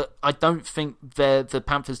good, but I don't think the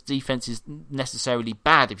Panthers' defense is necessarily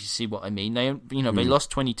bad, if you see what I mean. They lost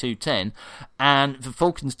 22-10, and the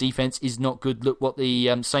Falcons' defense is not good. Look what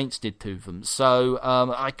the Saints did to them. So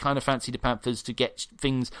I kind of fancy the Panthers to get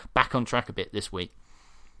things back on track a bit this week.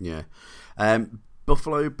 Yeah.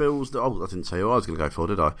 Buffalo Bills. Oh, I didn't say who I was going to go for,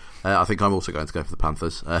 did I? I think I'm also going to go for the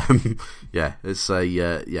Panthers. Yeah, it's I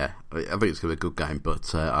think it's going to be a good game,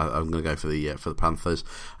 but I'm going to go for the Panthers.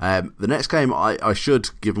 The next game, I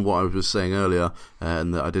should, given what I was saying earlier,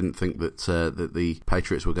 and that I didn't think that the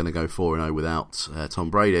Patriots were going to go 4-0 without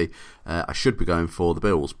Tom Brady. I should be going for the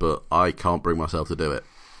Bills, but I can't bring myself to do it.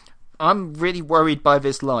 I'm really worried by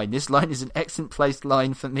this line. This line is an excellent placed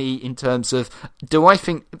line for me in terms of, do I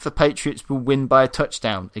think the Patriots will win by a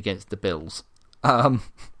touchdown against the Bills?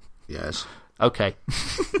 Yes. Okay.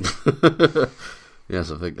 Yes,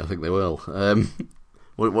 I think they will.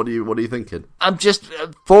 What are you thinking? I'm just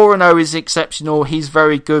 4-0 is exceptional. He's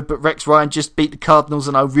very good, but Rex Ryan just beat the Cardinals,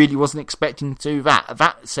 and I really wasn't expecting to do that.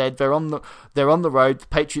 That said, they're on the road. The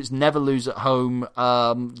Patriots never lose at home.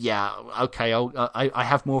 Yeah, okay. I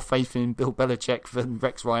have more faith in Bill Belichick than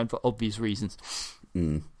Rex Ryan for obvious reasons.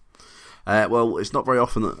 Well, it's not very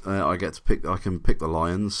often that I can pick the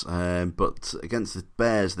Lions, but against the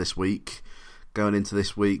Bears this week. Going into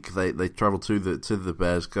this week, they travel to the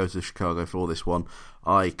Bears, go to Chicago for this one.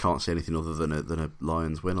 I can't see anything other than a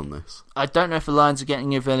Lions win on this. I don't know if the Lions are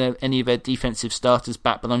getting any of their defensive starters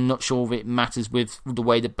back, but I'm not sure if it matters with the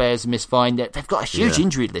way the Bears are misfiring. They've got a huge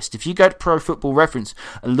injury list. If you go to Pro Football Reference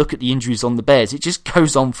and look at the injuries on the Bears, it just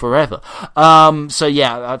goes on forever. So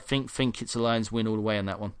yeah, I think it's a Lions win all the way on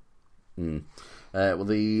that one. Well,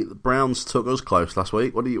 the Browns took us close last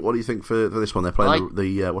week. What do you think for this one? They're playing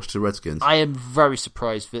the Washington Redskins. I am very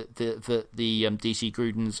surprised that the DC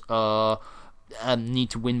Grudens are need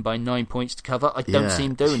to win by 9 points to cover. I don't see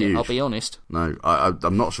them doing it. I'll be honest. No,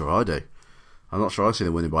 I'm not sure I do. I'm not sure I see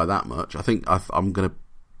them winning by that much. I think I'm going to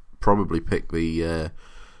probably pick the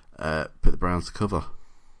Browns to cover.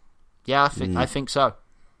 Yeah, I think so.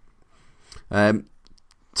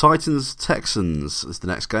 Titans-Texans is the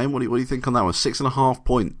next game. What do you think on that one? 6.5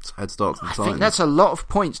 point head start to the Titans. I think that's a lot of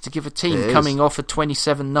points to give a team coming off a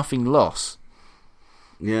 27-0 loss.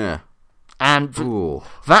 Yeah. And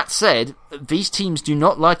that said, these teams do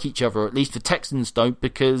not like each other, or at least the Texans don't,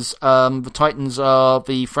 because the Titans are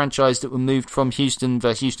the franchise that were moved from Houston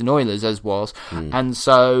versus Houston Oilers, as was. And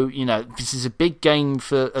so, this is a big game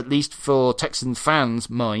for, at least for Texans fans'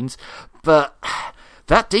 minds. But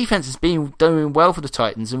that defense has been doing well for the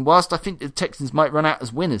Titans, and whilst I think the Texans might run out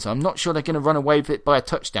as winners, I'm not sure they're going to run away with it by a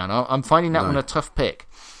touchdown. I'm finding that one a tough pick.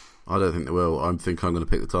 I don't think they will. I think I'm going to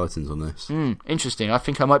pick the Titans on this. Interesting. I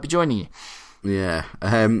think I might be joining you. Yeah.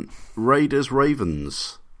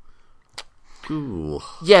 Raiders-Ravens. Ooh.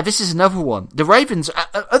 Yeah, this is another one. The Ravens,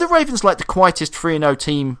 are the Ravens like the quietest 3-0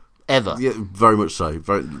 team ever? Yeah, very much so.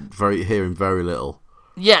 Very hearing very little.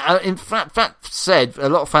 Yeah, in fact, that said, a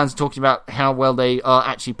lot of fans are talking about how well they are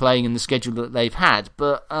actually playing in the schedule that they've had,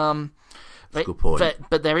 but good point.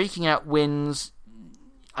 But they're eking out wins.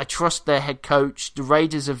 I trust their head coach. The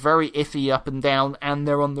Raiders are very iffy up and down, and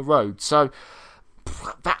they're on the road. So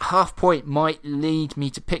that half point might lead me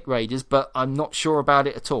to pick Raiders, but I'm not sure about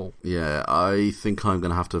it at all. Yeah, I think I'm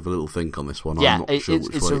going to have to have a little think on this one. Yeah, I'm not sure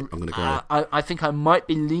which way I'm going to go. I think I might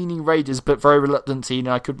be leaning Raiders, but very reluctantly, and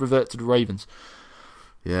I could revert to the Ravens.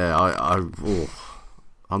 Yeah,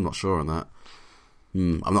 I'm not sure on that.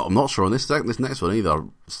 I'm not sure on this next one either.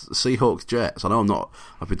 Seahawks Jets. I know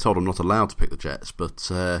I've been told I'm not allowed to pick the Jets, but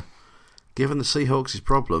given the Seahawks'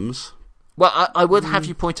 problems. Well, I would have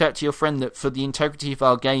you point out to your friend that for the integrity of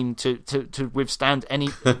our game to withstand any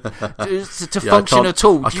to function at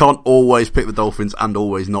all, I can't always pick the Dolphins and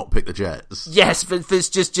always not pick the Jets. Yes, but this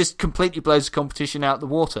just completely blows the competition out of the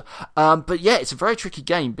water. But yeah, it's a very tricky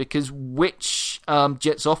game because which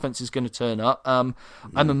Jets offense is going to turn up? I'm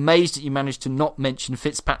amazed that you managed to not mention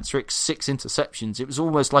Fitzpatrick's 6 interceptions. It was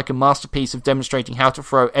almost like a masterpiece of demonstrating how to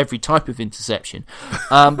throw every type of interception.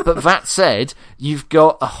 But that said, you've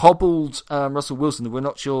got a hobbled Russell Wilson that we're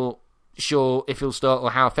not sure if he'll start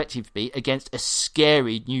or how effective he'll be against a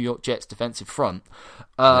scary New York Jets defensive front.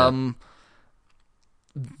 They've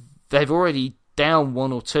already down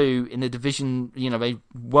 1 or 2 in the division. They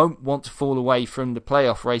won't want to fall away from the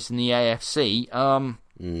playoff race in the AFC. I'm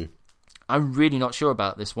really not sure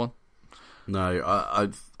about this one. No,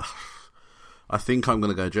 I think I'm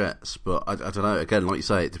going to go Jets, but I don't know. Again, like you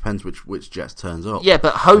say, it depends which Jets turns up. Yeah,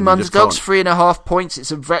 but home underdogs, 3.5 points. It's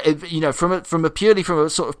from a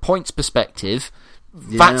sort of points perspective,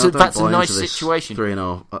 that's a nice situation.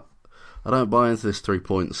 3.5. I don't buy into this 3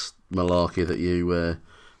 points malarkey that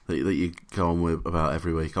you go on with about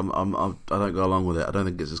every week. I don't go along with it. I don't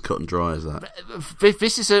think it's as cut and dry as that.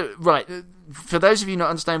 This is right. For those of you not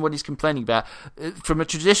understand what he's complaining about, from a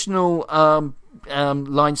traditional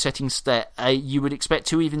line setting stat, you would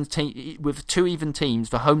expect with 2 even teams,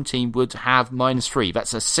 the home team would have -3.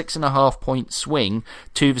 That's a 6.5 point swing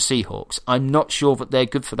to the Seahawks. I'm not sure that they're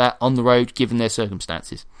good for that on the road, given their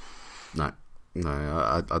circumstances. No,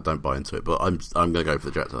 I don't buy into it. But I'm going to go for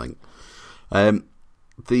the Jets, I think.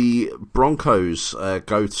 The Broncos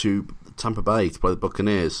go to Tampa Bay to play the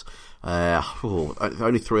Buccaneers.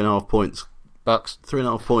 Only 3.5 points. Bucks.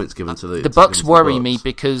 3.5 points given to the Bucks worry me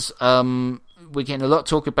because we're getting a lot of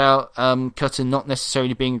talk about Cutton not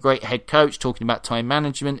necessarily being a great head coach, talking about time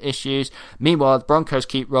management issues. Meanwhile, the Broncos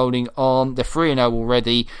keep rolling on. They're 3-0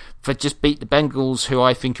 already. They just beat the Bengals, who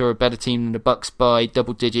I think are a better team than the Bucks by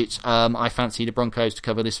double digits. I fancy the Broncos to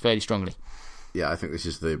cover this fairly strongly. Yeah, I think this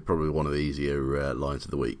is probably one of the easier lines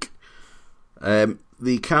of the week.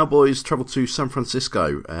 The Cowboys travel to San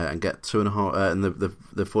Francisco and get 2.5, and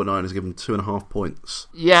the 49ers give them 2.5 points.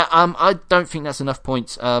 Yeah, I don't think that's enough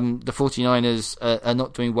points. The 49ers are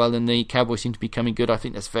not doing well, and the Cowboys seem to be coming good. I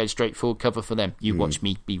think that's a very straightforward cover for them. You watch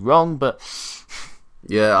me be wrong, but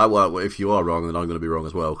yeah, well, if you are wrong, then I'm going to be wrong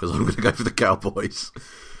as well because I'm going to go for the Cowboys.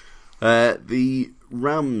 The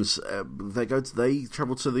Rams, they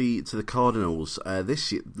travel to the Cardinals.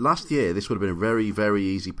 Last year, this would have been a very, very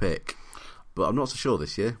easy pick. But I'm not so sure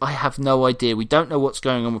this year. I have no idea. We don't know what's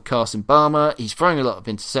going on with Carson Palmer. He's throwing a lot of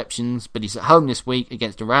interceptions, but he's at home this week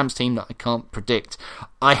against a Rams team that I can't predict.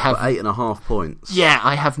 I have 8.5 points. Yeah,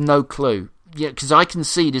 I have no clue. Yeah, because I can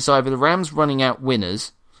see this either the Rams running out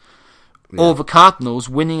winners, or the Cardinals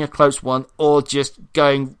winning a close one, or just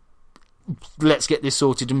going, let's get this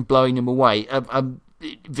sorted and blowing them away.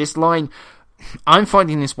 This line, I'm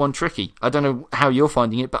finding this one tricky. I don't know how you're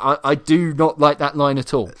finding it, but I do not like that line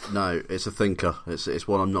at all. No, it's a thinker. It's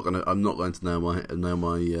one I'm not going to nail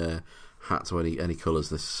my hat to any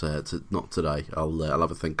colours. Not today. I'll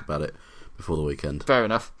have a think about it before the weekend. Fair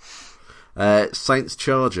enough. Saints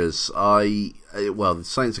Chargers. The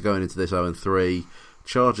Saints are going into this 0-3.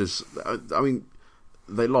 Chargers. I mean,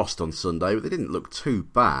 they lost on Sunday, but they didn't look too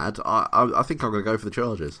bad. I think I'm going to go for the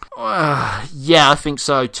Chargers. Yeah, I think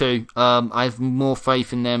so too. I have more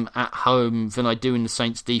faith in them at home than I do in the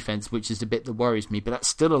Saints' defense, which is the bit that worries me. But that's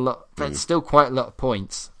still a lot. That's still quite a lot of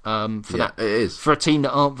points that. It is for a team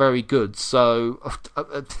that aren't very good. So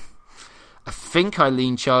I think I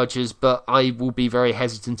lean Chargers, but I will be very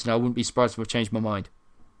hesitant, and I wouldn't be surprised if I change my mind.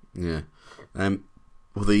 Yeah.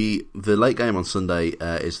 Well, the late game on Sunday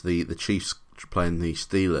is the Chiefs playing the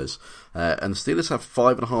Steelers, and the Steelers have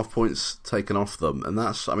 5.5 points taken off them, and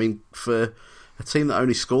that's, I mean, for a team that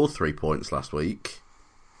only scored 3 points last week.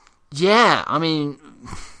 Yeah, I mean,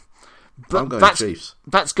 but I'm going Chiefs.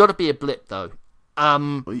 That's got to be a blip, though.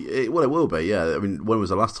 It will be, yeah. I mean, when was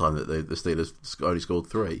the last time that the Steelers only scored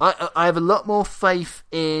 3? I have a lot more faith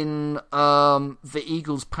in the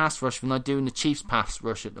Eagles' pass rush than I do in the Chiefs' pass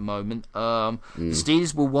rush at the moment. The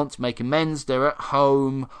Steelers will want to make amends. They're at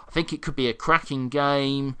home. I think it could be a cracking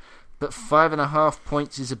game, but 5.5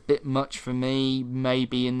 points is a bit much for me,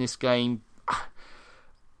 maybe, in this game.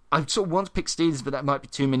 I sort of want to pick Steelers, but that might be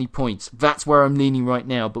too many points. That's where I'm leaning right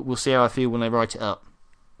now, but we'll see how I feel when I write it up.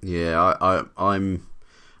 Yeah, I'm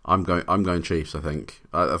going Chiefs. I think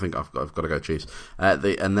I've got to go Chiefs.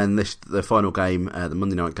 And then the final game, the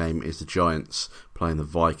Monday night game, is the Giants playing the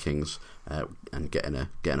Vikings and getting a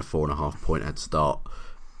 4.5 point head start.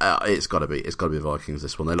 It's got to be the Vikings.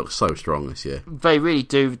 This one, they look so strong this year. They really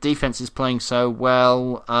do. The defense is playing so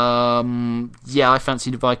well. I fancy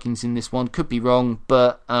the Vikings in this one. Could be wrong,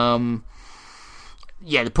 but the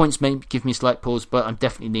points may give me a slight pause, but I'm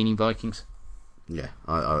definitely leaning Vikings. Yeah,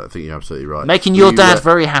 I think you're absolutely right. Making your dad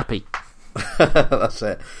very happy. That's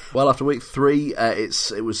it. Well, after week 3,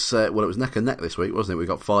 it was neck and neck this week, wasn't it? We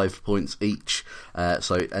got 5 points each,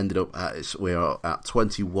 so it ended up we are at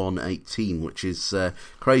 21-18, which is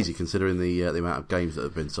crazy considering the amount of games that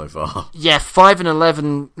have been so far. Yeah,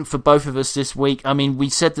 5-11 for both of us this week. I mean, we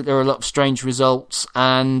said that there were a lot of strange results,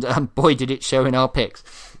 and boy, did it show in our picks.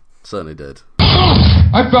 Certainly did.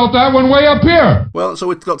 I felt that one way up here. Well, that's all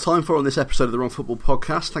we've got time for on this episode of the Wrong Football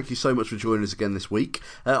Podcast. Thank you so much for joining us again this week.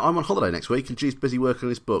 I'm on holiday next week, and G's busy working on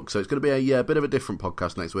his book, so it's going to be a bit of a different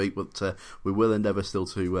podcast next week, but we will endeavour still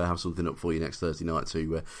to have something up for you next Thursday night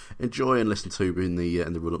to enjoy and listen to in the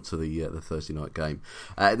run-up to the Thursday night game.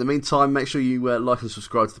 In the meantime, make sure you like and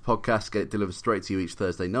subscribe to the podcast, get it delivered straight to you each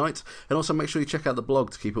Thursday night, and also make sure you check out the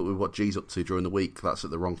blog to keep up with what G's up to during the week. That's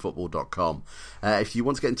at thewrongfootball.com. If you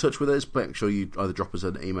want to get in touch with us, make sure you either drop us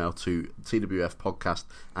an email to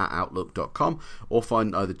twfpodcast@outlook.com or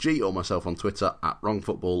find either G or myself on Twitter at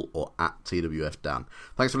wrongfootball or at twfdan.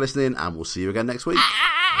 Thanks for listening, and we'll see you again next week.